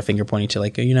been a lot of finger pointing to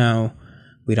like, you know,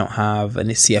 we don't have a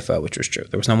CFO, which was true.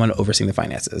 There was no one overseeing the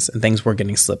finances, and things were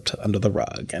getting slipped under the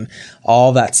rug and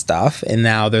all that stuff. And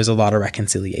now there's a lot of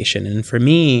reconciliation. And for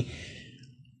me,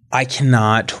 I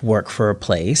cannot work for a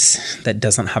place that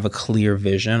doesn't have a clear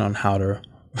vision on how to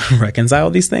reconcile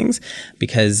these things,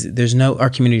 because our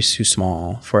community is too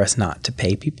small for us not to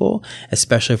pay people,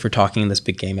 especially if we're talking this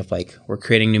big game of like, we're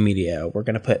creating new media, we're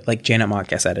going to put like Janet Mock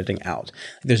guest editing out.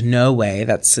 There's no way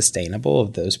that's sustainable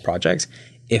of those projects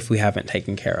if we haven't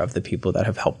taken care of the people that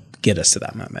have helped get us to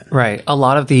that moment. Right. A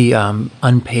lot of the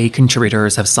unpaid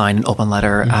contributors have signed an open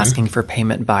letter asking for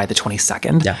payment by the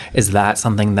 22nd. Yeah. Is that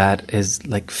something that is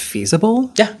like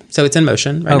feasible? Yeah. So it's in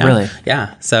motion right now. Oh, really?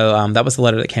 Yeah. So that was the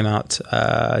letter that came out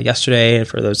yesterday. And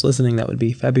for those listening, that would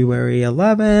be February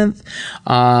 11th.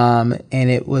 And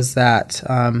it was that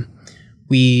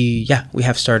we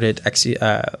have started,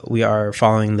 we are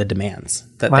following the demands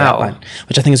that they outlined,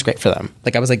 which I think is great for them.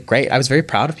 Like, I was like, great. I was very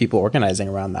proud of people organizing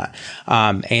around that.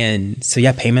 And so,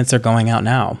 yeah, payments are going out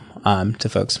now to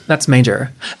folks. That's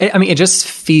major. I mean, it just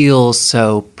feels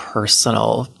so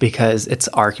personal because it's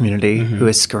our community who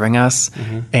is screwing us,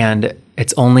 and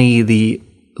it's only the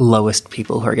lowest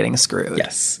people who are getting screwed.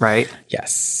 Yes. Right?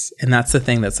 Yes. And that's the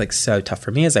thing that's like so tough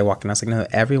for me as I walk in. I was like, no,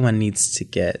 everyone needs to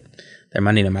get their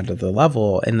money no matter the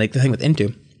level. And like the thing with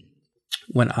Intu,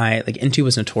 Intu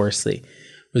was notoriously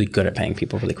really good at paying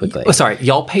people really quickly. Oh, sorry,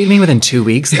 y'all paid me within 2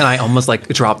 weeks, and I almost like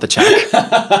dropped the check.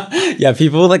 Yeah,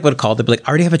 people like would call. They'd be like, "I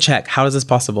already have a check. How is this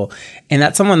possible?" And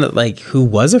that's someone that like who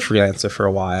was a freelancer for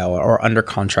a while or under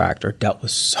contract or dealt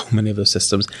with so many of those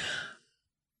systems.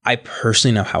 I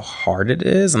personally know how hard it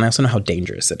is, and I also know how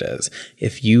dangerous it is.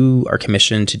 If you are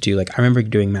commissioned to do, like, I remember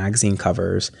doing magazine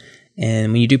covers,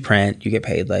 and when you do print, you get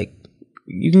paid like,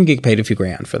 you can get paid a few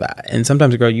grand for that. And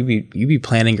sometimes, girl, you be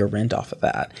planning your rent off of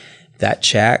that. That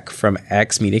check from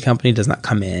X media company does not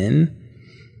come in.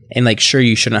 And like, sure,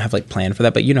 you shouldn't have like planned for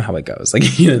that, but you know how it goes.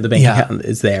 Like, you know, the bank account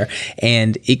is there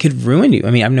and it could ruin you. I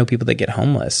mean, I know people that get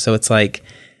homeless. So it's like,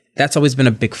 that's always been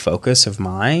a big focus of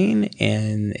mine.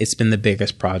 And it's been the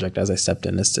biggest project as I stepped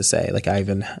in, is to say, like,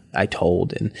 I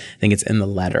told, and I think it's in the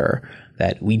letter,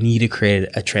 that we need to create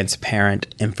a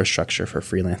transparent infrastructure for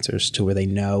freelancers to where they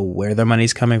know where their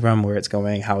money's coming from, where it's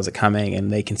going, how is it coming,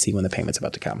 and they can see when the payment's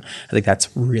about to come. I think that's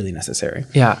really necessary.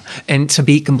 Yeah. And to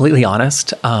be completely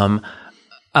honest, I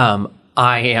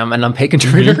am an unpaid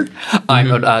contributor. I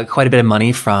owed quite a bit of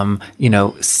money from,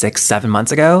 6-7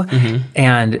 months ago.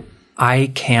 And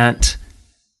I can't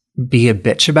be a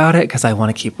bitch about it because I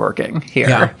want to keep working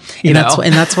here. Yeah.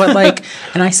 That's what like,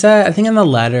 and I said, I think in the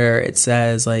letter it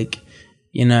says like,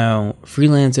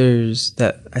 freelancers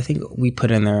that I think we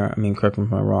put in there, I mean, correct me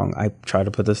if I'm wrong, I try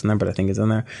to put this in there, but I think it's in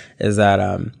there, is that,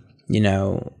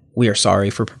 we are sorry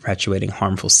for perpetuating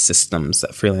harmful systems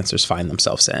that freelancers find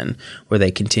themselves in, where they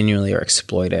continually are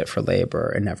exploited for labor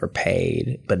and never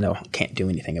paid, but can't do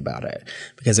anything about it.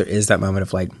 Because there is that moment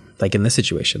of like in this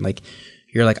situation, like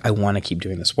you're like, I want to keep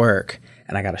doing this work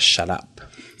and I got to shut up.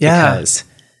 Yeah. Because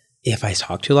if I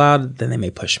talk too loud, then they may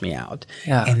push me out.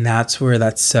 Yeah. And that's where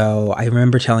I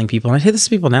remember telling people, and I say this to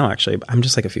people now actually, but I'm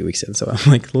just like a few weeks in, so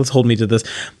I'm like, let's hold me to this.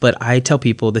 But I tell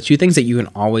people the two things that you can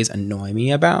always annoy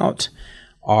me about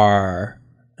are,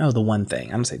 the one thing.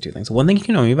 I'm going to say two things. The one thing you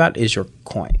can annoy me about is your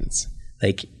coins.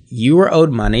 Like, you were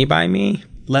owed money by me,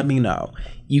 let me know.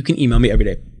 You can email me every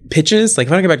day. Pitches, like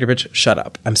if I don't get back to your pitch, shut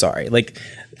up. I'm sorry. Like,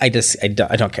 I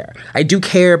don't care. I do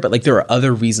care, but like there are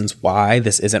other reasons why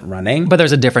this isn't running. But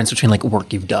there's a difference between like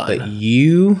work you've done. But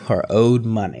you are owed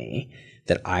money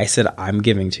that I said I'm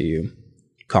giving to you.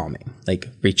 Call me, like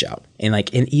reach out. And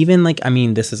even I'm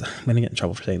going to get in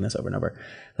trouble for saying this over and over.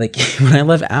 Like when I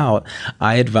left out,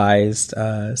 I advised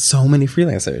so many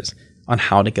freelancers on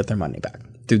how to get their money back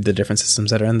through the different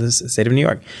systems that are in the state of New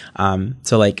York.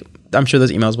 So like, I'm sure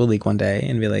those emails will leak one day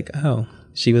and be like, oh,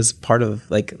 she was part of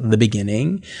like the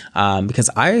beginning, because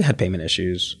I had payment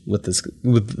issues with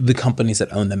the companies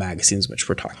that own the magazines, which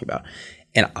we're talking about.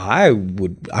 And I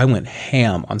went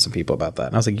ham on some people about that.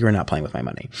 And I was like, you're not playing with my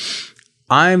money.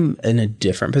 I'm in a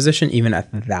different position. Even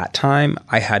at that time,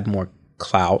 I had more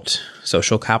clout,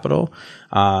 social capital,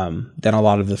 than a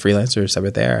lot of the freelancers that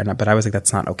were there. But I was like,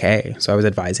 that's not okay. So I was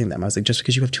advising them. I was like, just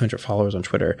because you have 200 followers on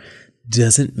Twitter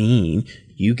doesn't mean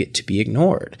you get to be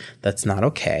ignored. That's not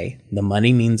okay. The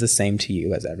money means the same to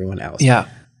you as everyone else. Yeah.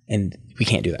 And we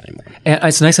can't do that anymore. And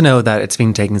it's nice to know that it's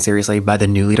being taken seriously by the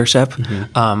new leadership,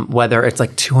 whether it's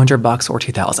like $200 or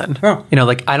 $2,000.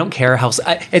 Oh. I don't care how.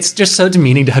 It's just so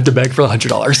demeaning to have to beg for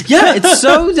 $100. Yeah, it's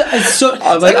so.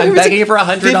 I'm begging you for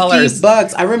 $100.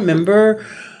 $50. I remember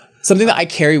something that I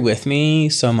carry with me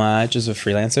so much as a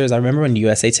freelancer is I remember when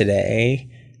USA Today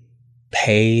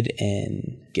paid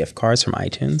in gift cards from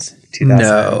iTunes.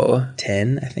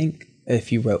 2010, I think,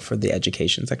 if you wrote for the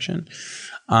education section.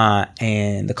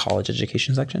 And the college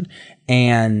education section.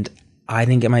 And I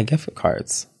didn't get my gift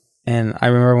cards. And I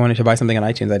remember wanting to buy something on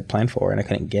iTunes I'd planned for and I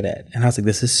couldn't get it. And I was like,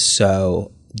 this is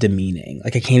so demeaning.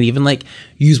 Like I can't even like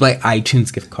use my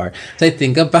iTunes gift card. So I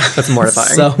think about that's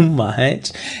mortifying so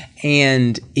much.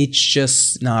 And it's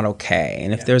just not okay.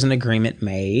 And if there's an agreement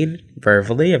made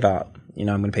verbally about, I'm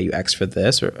going to pay you X for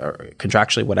this or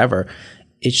contractually, whatever,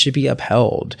 it should be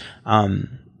upheld.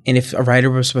 And if a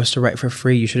writer was supposed to write for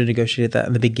free, you should have negotiated that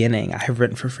in the beginning. I have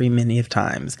written for free many of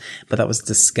times, but that was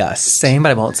discussed. Same, but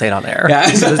I won't say it on air. Yeah.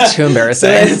 It's too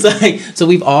embarrassing. So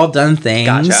we've all done things,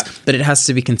 Gotcha. But it has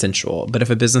to be consensual. But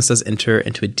if a business does enter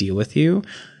into a deal with you,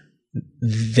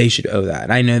 they should owe that.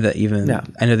 And I know that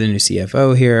I know the new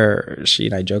CFO here, she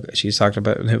and I joke, she's talked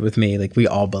about it with me. Like we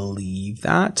all believe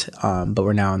that, but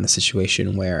we're now in the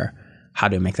situation where how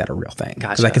to make that a real thing.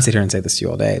 Because I can sit here and say this to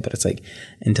you all day, but it's like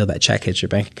until that check hits your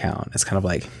bank account, it's kind of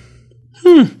like,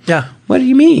 yeah, what do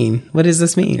you mean? What does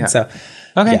this mean? Yeah. So,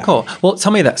 okay, yeah. Cool. Well,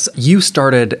 tell me this. You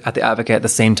started at The Advocate at the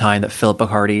same time that Philip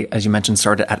Bacardi, as you mentioned,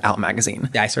 started at Out Magazine.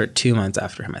 Yeah, I started 2 months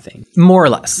after him, I think. More or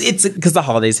less. It's because the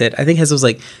holidays hit. I think his was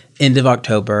like end of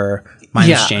October.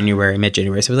 Mine's January,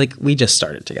 mid-January. So we just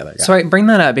started together. So I bring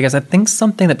that up because I think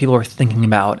something that people are thinking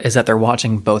about is that they're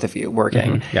watching both of you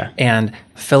working. And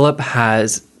Philip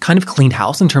has kind of cleaned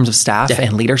house in terms of staff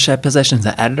and leadership positions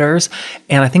and editors.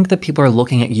 And I think that people are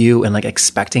looking at you and like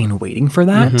expecting and waiting for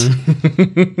that.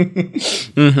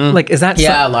 Like, is that...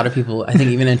 a lot of people, I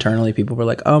think even internally, people were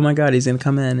like, oh my God, he's going to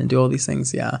come in and do all these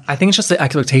things. Yeah. I think it's just the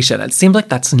expectation. It seems like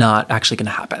that's not actually going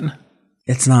to happen.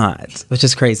 It's not, which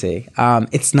is crazy.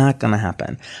 It's not going to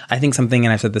happen. I think something,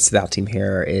 and I've said this to the Out team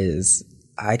here, is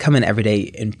I come in every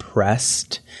day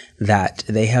impressed that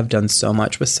they have done so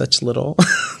much with such little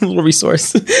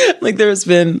resource. Like there's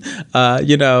been,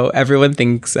 everyone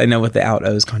thinks, I know with the Out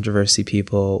O's controversy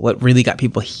people, what really got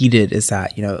people heated is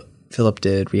that, Philip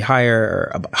did hire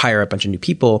a bunch of new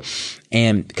people,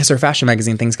 and because they're a fashion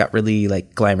magazine, things got really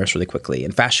like glamorous really quickly,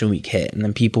 and Fashion Week hit, and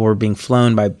then people were being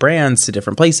flown by brands to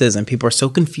different places, and people are so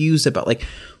confused about like,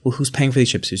 well, who's paying for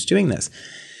these trips? Who's doing this?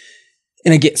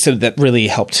 And so that really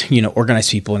helped, organize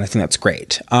people, and I think that's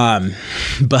great.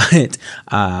 But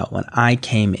when I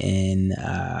came in,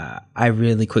 I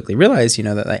really quickly realized,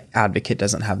 that like Advocate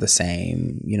doesn't have the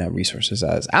same, resources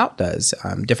as Out does.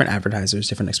 Different advertisers,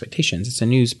 different expectations. It's a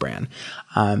news brand.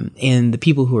 And the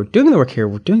people who are doing the work here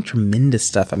were doing tremendous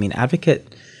stuff. I mean,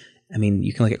 Advocate,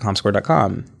 you can look at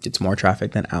comScore.com. It's more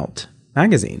traffic than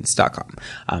OutMagazines.com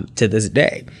to this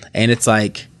day. And it's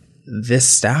like, this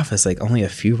staff is like only a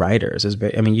few writers.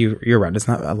 You're right. It's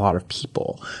not a lot of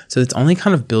people. So it's only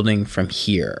kind of building from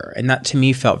here. And that to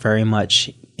me felt very much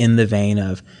in the vein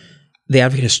of the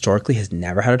Advocate historically has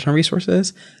never had a ton of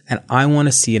resources. And I want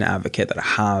to see an Advocate that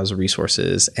has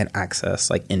resources and access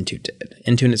like Into did.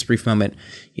 Into in its brief moment,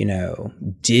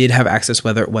 did have access,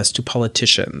 whether it was to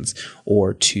politicians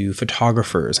or to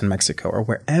photographers in Mexico or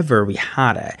wherever we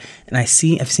had it. And I've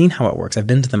seen how it works. I've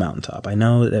been to the mountaintop. I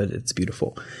know that it's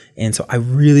beautiful. And so I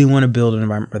really want to build an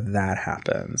environment where that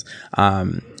happens.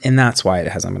 And that's why it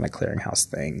hasn't been a clearinghouse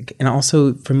thing. And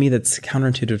also for me, that's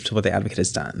counterintuitive to what the Advocate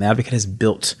has done. The Advocate has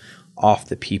built off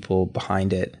the people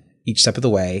behind it each step of the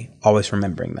way, always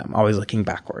remembering them, always looking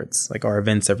backwards. Like our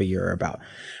events every year are about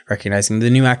recognizing the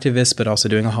new activists, but also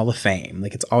doing a Hall of Fame.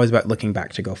 Like it's always about looking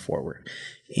back to go forward.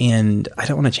 And I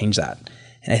don't want to change that.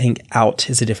 And I think Out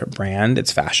is a different brand.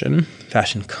 It's fashion.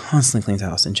 Fashion constantly cleans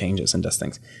house and changes and does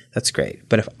things. That's great.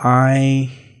 But if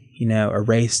I,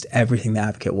 erased everything the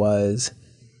Advocate was,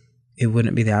 it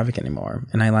wouldn't be the Advocate anymore.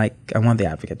 And I want the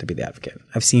Advocate to be the Advocate.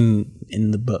 I've seen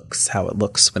in the books how it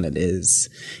looks when it is,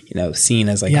 seen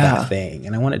as like that thing.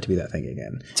 And I want it to be that thing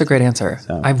again. It's a great answer.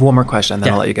 So, I have one more question,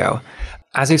 then I'll let you go.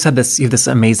 As you said, you have this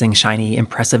amazing, shiny,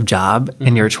 impressive job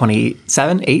in your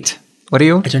 27, 8? What are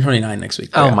you? I turn 29 next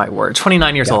week. Oh my word.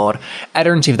 29 years old,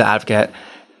 editor-in-chief of The Advocate.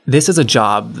 This is a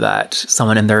job that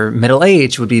someone in their middle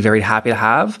age would be very happy to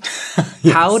have.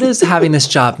 Yes. How does having this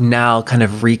job now kind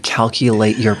of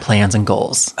recalculate your plans and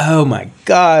goals? Oh my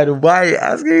God. Why are you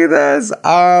asking this?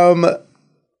 I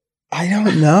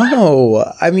don't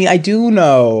know. I do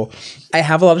know. I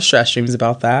have a lot of stress streams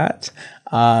about that.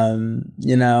 I'm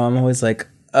always like,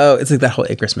 it's like that whole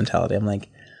Icarus mentality. I'm like,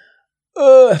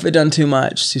 have I done too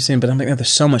much too soon? But I'm like, no, there's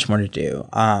so much more to do.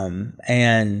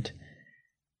 And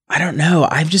I don't know.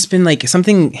 I've just been like,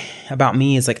 something about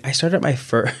me is like, I started I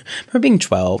remember being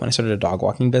 12 when I started a dog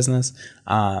walking business.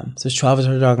 So I was 12, I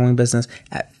started a dog walking business.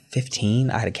 At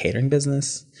 15, I had a catering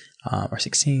business, or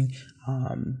 16.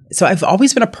 So I've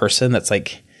always been a person that's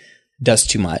like, does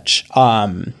too much.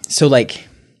 So like,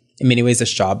 in many ways,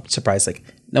 this job surprised, like,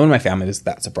 no one in my family was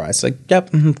that surprised. Like,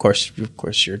 yep, of course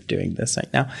you're doing this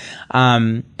right now.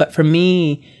 But for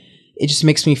me, it just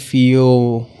makes me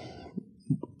feel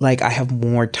like I have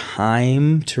more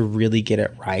time to really get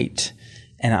it right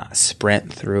and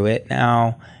sprint through it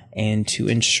now, and to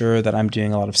ensure that I'm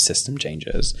doing a lot of system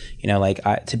changes.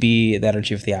 To be the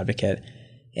editor-in-chief of The Advocate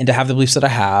and to have the beliefs that I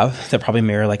have that probably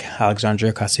mirror like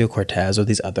Alexandria Ocasio-Cortez or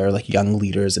these other like young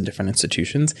leaders in different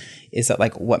institutions, is that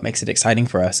like what makes it exciting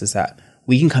for us is that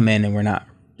we can come in and we're not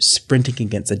sprinting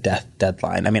against a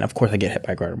deadline. Of course I get hit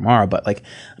by a car tomorrow, but like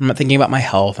I'm not thinking about my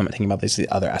health. I'm not thinking about these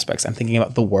other aspects. I'm thinking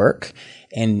about the work,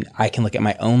 and I can look at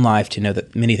my own life to know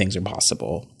that many things are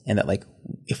possible, and that like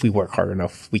if we work hard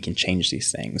enough, we can change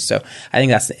these things. So I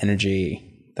think that's the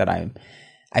energy that I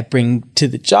bring to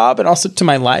the job and also to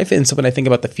my life. And so when I think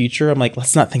about the future, I'm like,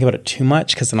 let's not think about it too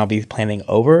much, because then I'll be planning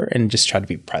over and just try to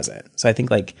be present. So I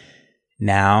think like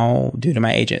now, due to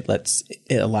my agent,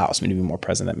 it allows me to be more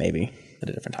present than maybe at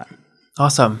a different time.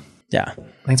 Awesome. Yeah.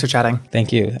 Thanks for chatting.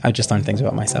 Thank you. I just learned things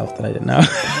about myself that I didn't know.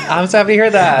 I was happy to hear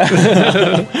that.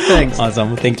 Thanks.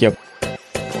 Awesome. Thank you.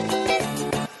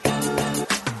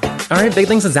 All right, big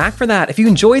thanks to Zach for that. If you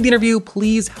enjoyed the interview,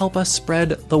 please help us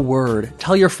spread the word.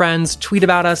 Tell your friends, tweet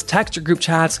about us, text your group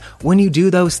chats. When you do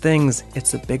those things,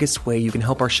 it's the biggest way you can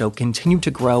help our show continue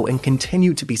to grow and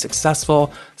continue to be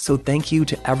successful. So thank you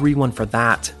to everyone for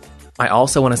that. I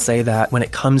also want to say that when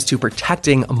it comes to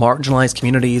protecting marginalized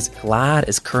communities, GLAAD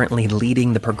is currently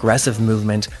leading the progressive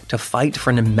movement to fight for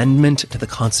an amendment to the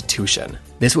Constitution.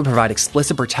 This would provide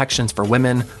explicit protections for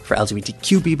women, for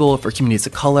LGBTQ people, for communities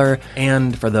of color,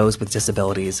 and for those with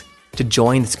disabilities. To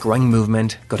join this growing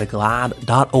movement, go to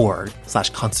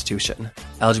glaad.org/constitution.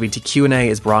 LGBT Q&A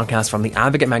is broadcast from the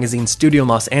Advocate Magazine studio in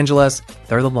Los Angeles.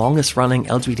 They're the longest running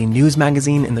LGBT news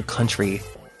magazine in the country.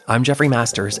 I'm Jeffrey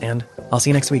Masters, and I'll see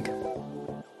you next week.